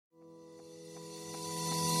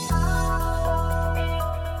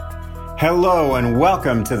Hello and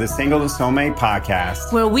welcome to the Single to Soulmate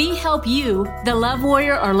podcast, where we help you, the love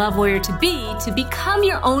warrior or love warrior to become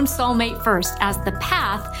your own soulmate first as the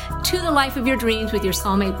path to the life of your dreams with your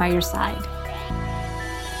soulmate by your side.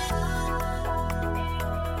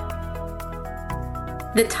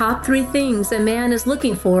 The top 3 things a man is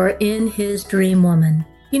looking for in his dream woman.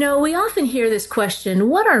 You know, we often hear this question,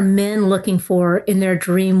 what are men looking for in their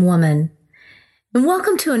dream woman? And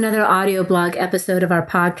welcome to another audio blog episode of our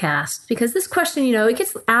podcast, because this question, it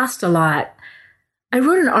gets asked a lot. I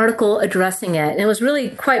wrote an article addressing it, and it was really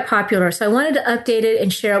quite popular, so I wanted to update it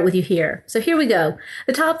and share it with you here. So here we go.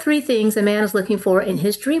 The top 3 things a man is looking for in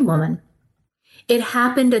his dream woman. It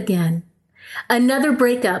happened again. Another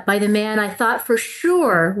breakup by the man I thought for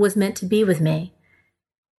sure was meant to be with me.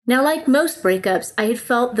 Now, like most breakups, I had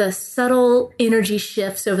felt the subtle energy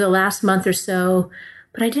shifts over the last month or so,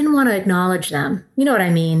 but I didn't want to acknowledge them. You know what I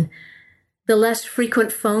mean? The less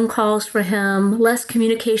frequent phone calls for him, less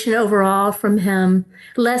communication overall from him,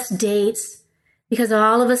 less dates, because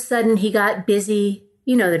all of a sudden he got busy.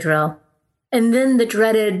 You know the drill. And then the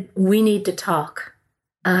dreaded, we need to talk.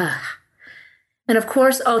 And of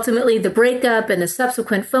course, ultimately the breakup and the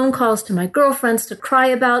subsequent phone calls to my girlfriends to cry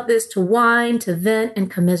about this, to whine, to vent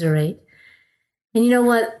and commiserate. And you know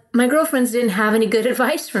what? My girlfriends didn't have any good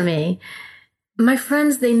advice for me. My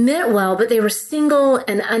friends, they meant well, but they were single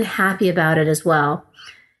and unhappy about it as well.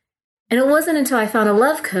 And it wasn't until I found a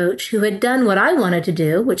love coach who had done what I wanted to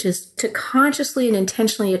do, which is to consciously and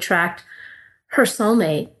intentionally attract her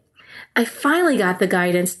soulmate. I finally got the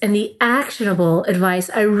guidance and the actionable advice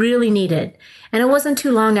I really needed. And it wasn't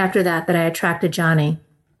too long after that I attracted Johnny.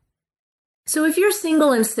 So if you're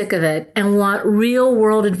single and sick of it and want real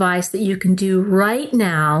world advice that you can do right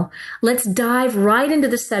now, let's dive right into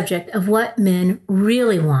the subject of what men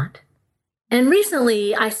really want. And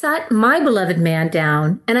recently I sat my beloved man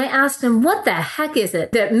down and I asked him, what the heck is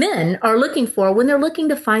it that men are looking for when they're looking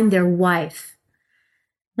to find their wife?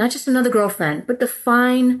 Not just another girlfriend, but to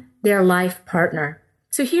find their life partner.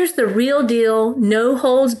 So here's the real deal, no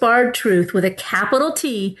holds barred truth with a capital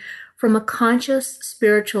T from a conscious,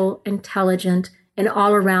 spiritual, intelligent, and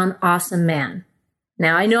all-around awesome man.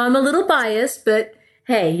 Now, I know I'm a little biased, but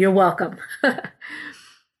hey, you're welcome.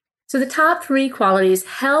 So the top 3 qualities,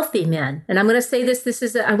 healthy men, and I'm going to say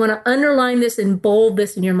I want to underline this and bold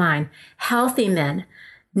this in your mind. Healthy men,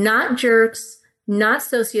 not jerks, not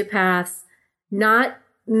sociopaths, not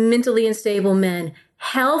mentally unstable men,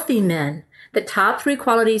 healthy men. The top 3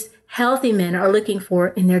 qualities healthy men are looking for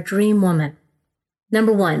in their dream woman.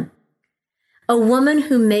 Number 1, a woman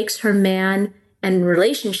who makes her man and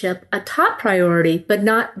relationship a top priority, but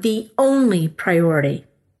not the only priority.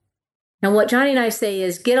 Now, what Johnny and I say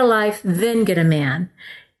is get a life, then get a man.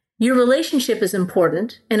 Your relationship is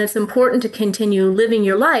important, and it's important to continue living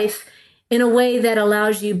your life in a way that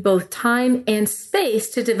allows you both time and space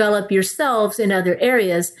to develop yourselves in other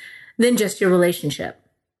areas than just your relationship.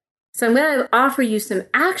 So I'm going to offer you some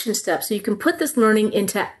action steps so you can put this learning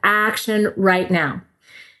into action right now.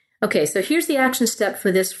 Okay, so here's the action step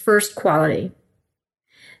for this first quality.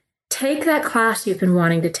 Take that class you've been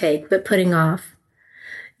wanting to take but putting off.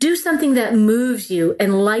 Do something that moves you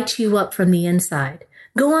and lights you up from the inside.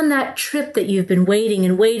 Go on that trip that you've been waiting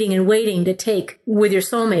to take with your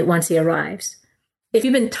soulmate once he arrives. If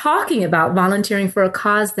you've been talking about volunteering for a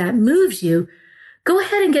cause that moves you, go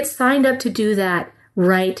ahead and get signed up to do that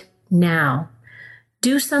right now.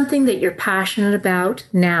 Do something that you're passionate about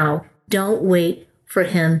now. Don't wait for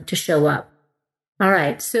him to show up. All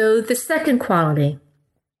right, so the second quality,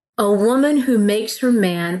 a woman who makes her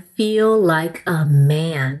man feel like a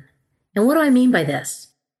man. And what do I mean by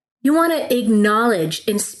this? You want to acknowledge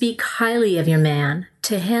and speak highly of your man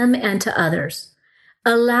to him and to others.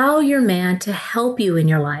 Allow your man to help you in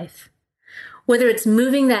your life. Whether it's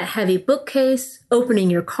moving that heavy bookcase, opening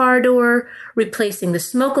your car door, replacing the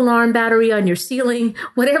smoke alarm battery on your ceiling,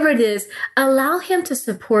 whatever it is, allow him to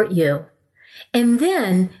support you. And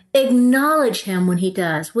then acknowledge him when he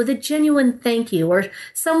does with a genuine thank you or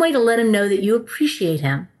some way to let him know that you appreciate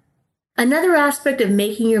him. Another aspect of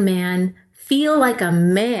making your man feel like a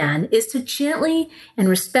man is to gently and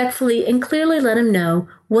respectfully and clearly let him know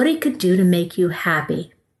what he could do to make you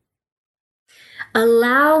happy.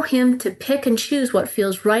 Allow him to pick and choose what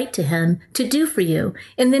feels right to him to do for you,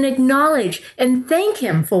 and then acknowledge and thank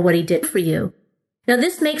him for what he did for you. Now,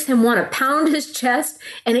 this makes him want to pound his chest,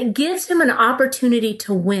 and it gives him an opportunity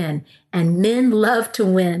to win, and men love to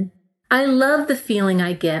win. I love the feeling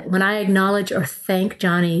I get when I acknowledge or thank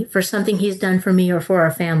Johnny for something he's done for me or for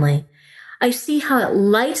our family. I see how it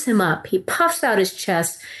lights him up. He puffs out his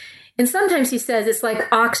chest, and sometimes he says it's like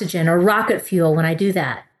oxygen or rocket fuel when I do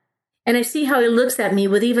that. And I see how he looks at me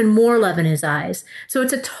with even more love in his eyes. So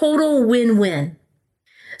it's a total win-win.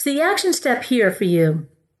 So the action step here for you.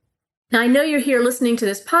 Now, I know you're here listening to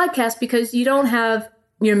this podcast because you don't have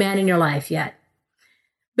your man in your life yet,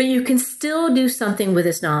 but you can still do something with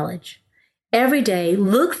this knowledge. Every day,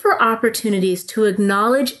 look for opportunities to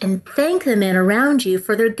acknowledge and thank the men around you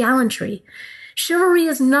for their gallantry. Chivalry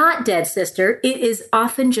is not dead, sister. It is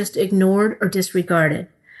often just ignored or disregarded.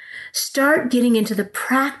 Start getting into the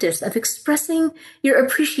practice of expressing your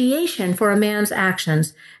appreciation for a man's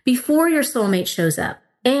actions before your soulmate shows up.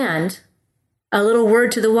 And a little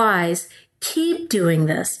word to the wise, keep doing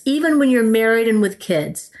this, even when you're married and with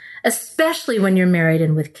kids, especially when you're married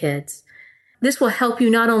and with kids. This will help you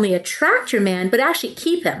not only attract your man, but actually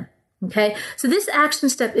keep him. Okay. So this action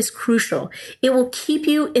step is crucial. It will keep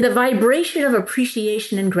you in the vibration of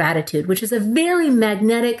appreciation and gratitude, which is a very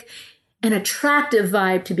magnetic and attractive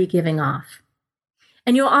vibe to be giving off.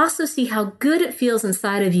 And you'll also see how good it feels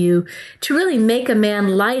inside of you to really make a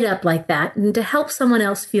man light up like that and to help someone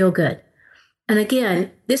else feel good. And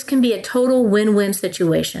again, this can be a total win-win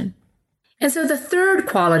situation. And so the third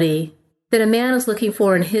quality that a man is looking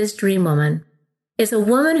for in his dream woman is a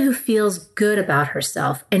woman who feels good about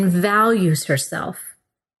herself and values herself.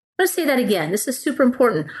 I'm going to say that again. This is super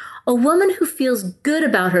important. A woman who feels good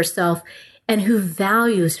about herself and who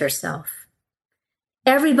values herself.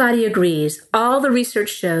 Everybody agrees. All the research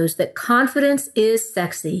shows that confidence is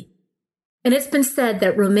sexy. And it's been said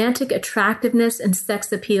that romantic attractiveness and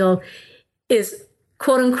sex appeal is,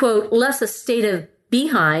 quote unquote, less a state of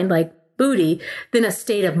behind, like booty, than a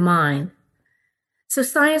state of mind. So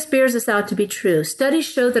science bears this out to be true. Studies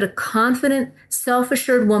show that a confident,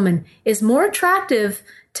 self-assured woman is more attractive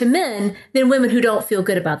to men than women who don't feel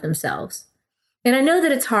good about themselves. And I know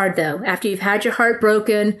that it's hard, though, after you've had your heart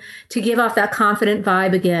broken, to give off that confident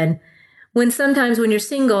vibe again. Sometimes when you're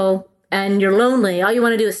single and you're lonely, all you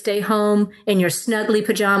want to do is stay home in your snuggly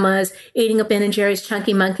pajamas, eating a Ben & Jerry's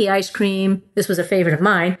Chunky Monkey ice cream. This was a favorite of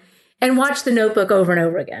mine. And watch The Notebook over and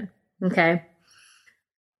over again. Okay?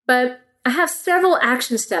 But I have several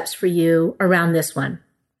action steps for you around this one.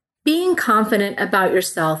 Being confident about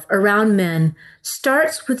yourself around men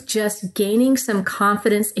starts with just gaining some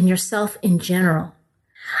confidence in yourself in general.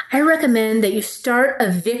 I recommend that you start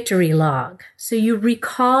a victory log. So you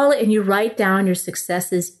recall and you write down your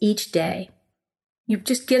successes each day. You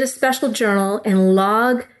just get a special journal and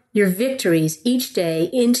log your victories each day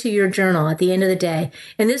into your journal at the end of the day.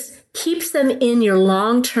 And this keeps them in your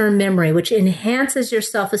long-term memory, which enhances your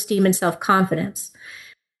self-esteem and self-confidence.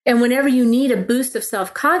 And whenever you need a boost of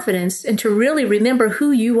self-confidence and to really remember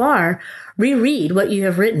who you are, reread what you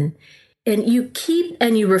have written. And you keep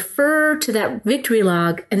and you refer to that victory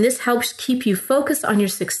log, and this helps keep you focused on your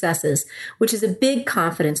successes, which is a big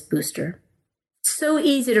confidence booster. So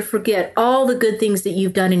easy to forget all the good things that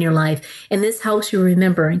you've done in your life, and this helps you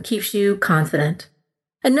remember and keeps you confident.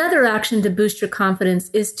 Another action to boost your confidence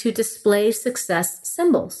is to display success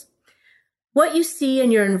symbols. What you see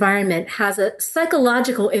in your environment has a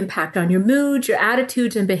psychological impact on your mood, your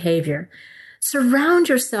attitudes, and behavior. Surround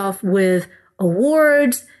yourself with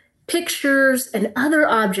awards, pictures, and other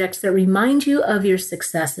objects that remind you of your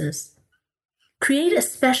successes. Create a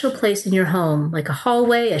special place in your home, like a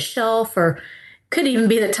hallway, a shelf, or could even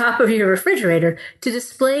be the top of your refrigerator, to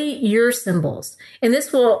display your symbols. And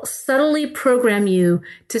this will subtly program you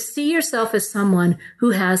to see yourself as someone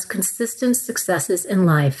who has consistent successes in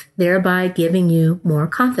life, thereby giving you more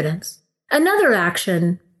confidence. Another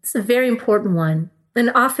action, it's a very important one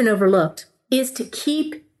and often overlooked, is to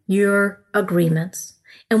keep your agreements.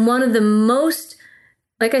 And one of the most,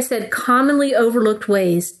 like I said, commonly overlooked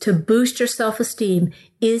ways to boost your self-esteem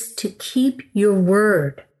is to keep your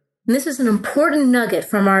word. And this is an important nugget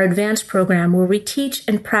from our advanced program where we teach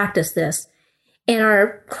and practice this. And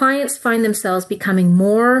our clients find themselves becoming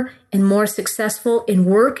more and more successful in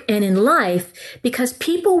work and in life because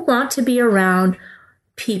people want to be around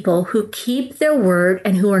people who keep their word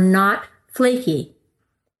and who are not flaky,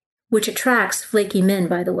 which attracts flaky men,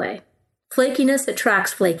 by the way. Flakiness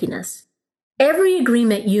attracts flakiness. Every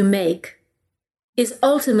agreement you make is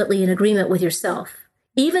ultimately an agreement with yourself,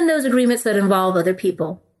 even those agreements that involve other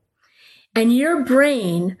people. And your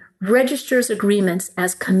brain registers agreements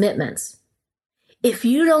as commitments. If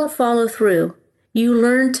you don't follow through, you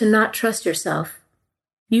learn to not trust yourself.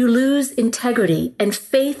 You lose integrity and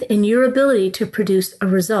faith in your ability to produce a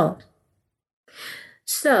result.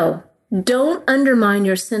 So, don't undermine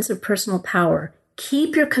your sense of personal power.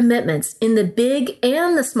 Keep your commitments in the big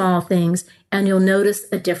and the small things, and you'll notice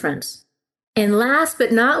a difference. And last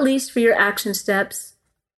but not least for your action steps,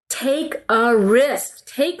 take a risk.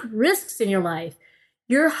 Take risks in your life.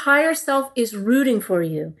 Your higher self is rooting for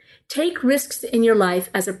you. Take risks in your life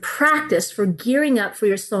as a practice for gearing up for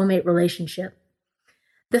your soulmate relationship.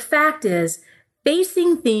 The fact is,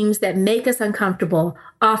 facing things that make us uncomfortable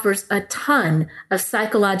offers a ton of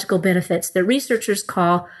psychological benefits that researchers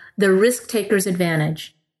call the risk taker's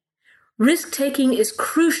advantage. Risk-taking is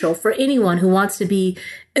crucial for anyone who wants to be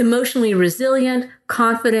emotionally resilient,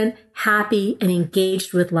 confident, happy, and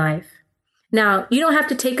engaged with life. Now, you don't have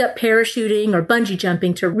to take up parachuting or bungee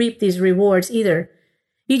jumping to reap these rewards either.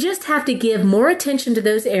 You just have to give more attention to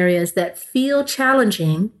those areas that feel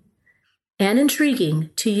challenging and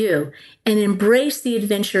intriguing to you and embrace the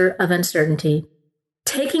adventure of uncertainty.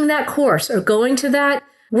 Taking that course or going to that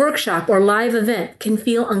workshop or live event can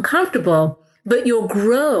feel uncomfortable, but you'll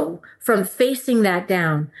grow from facing that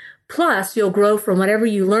down. Plus, you'll grow from whatever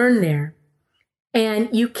you learn there. And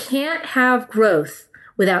you can't have growth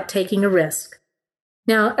without taking a risk.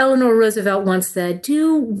 Now, Eleanor Roosevelt once said,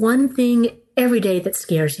 do one thing every day that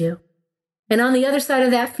scares you. And on the other side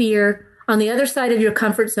of that fear, on the other side of your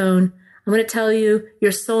comfort zone, I'm going to tell you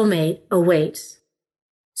your soulmate awaits.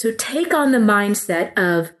 So take on the mindset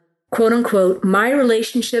of, quote unquote, my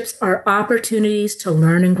relationships are opportunities to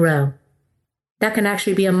learn and grow. That can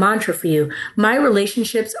actually be a mantra for you. My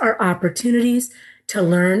relationships are opportunities to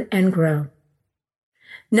learn and grow.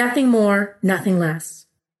 Nothing more, nothing less.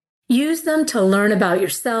 Use them to learn about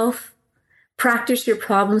yourself, practice your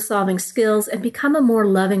problem-solving skills, and become a more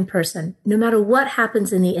loving person, no matter what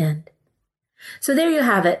happens in the end. So there you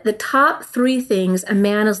have it, the top 3 things a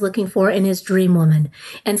man is looking for in his dream woman,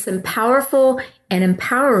 and some powerful and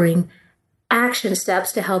empowering action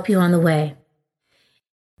steps to help you on the way.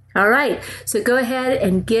 All right, so go ahead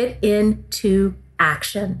and get into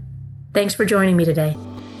action. Thanks for joining me today.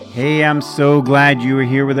 Hey, I'm so glad you were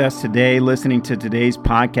here with us today listening to today's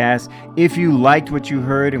podcast. If you liked what you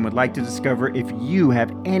heard and would like to discover if you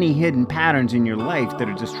have any hidden patterns in your life that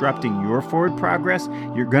are disrupting your forward progress,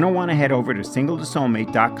 you're going to want to head over to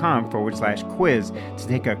singletosoulmate.com/quiz to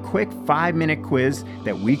take a quick 5-minute quiz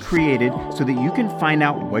that we created so that you can find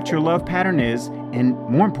out what your love pattern is and,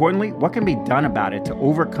 more importantly, what can be done about it to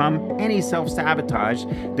overcome any self-sabotage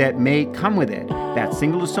that may come with it. That's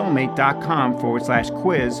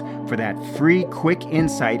singletosoulmate.com/quiz for that free, quick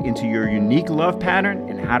insight into your unique love pattern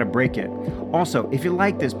and how to break it. Also, if you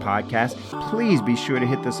like this podcast, please be sure to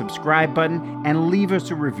hit the subscribe button and leave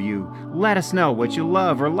us a review. Let us know what you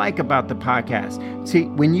love or like about the podcast. See,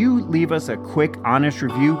 when you leave us a quick, honest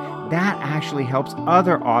review, that actually helps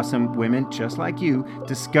other awesome women just like you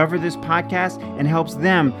discover this podcast and helps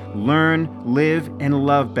them learn, live, and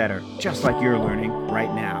love better, just like you're learning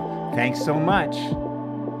right now. Thanks so much.